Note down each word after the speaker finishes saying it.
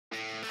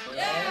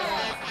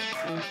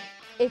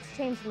It's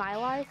changed my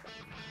life.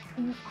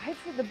 I'd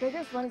say the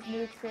biggest one is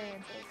new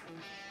experiences.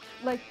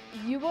 Like,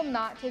 you will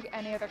not take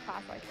any other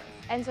class like this.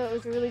 And so it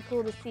was really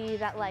cool to see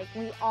that like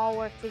we all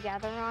work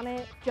together on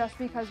it. Just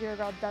because you're a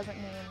girl doesn't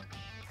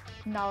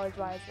mean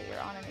knowledge-wise that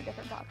you're on any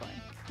different platform.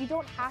 You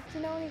don't have to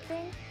know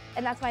anything,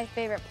 and that's my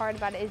favorite part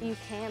about it is you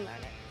can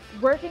learn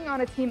it. Working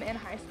on a team in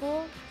high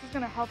school is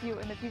going to help you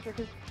in the future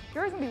because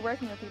you're always going to be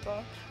working with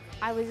people.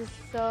 I was just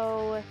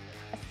so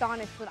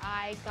astonished that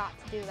I got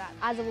to do that.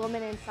 As a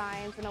woman in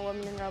science and a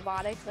woman in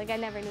robotics, like I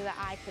never knew that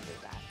I could do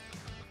that.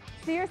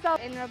 See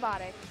yourself In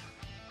robotics.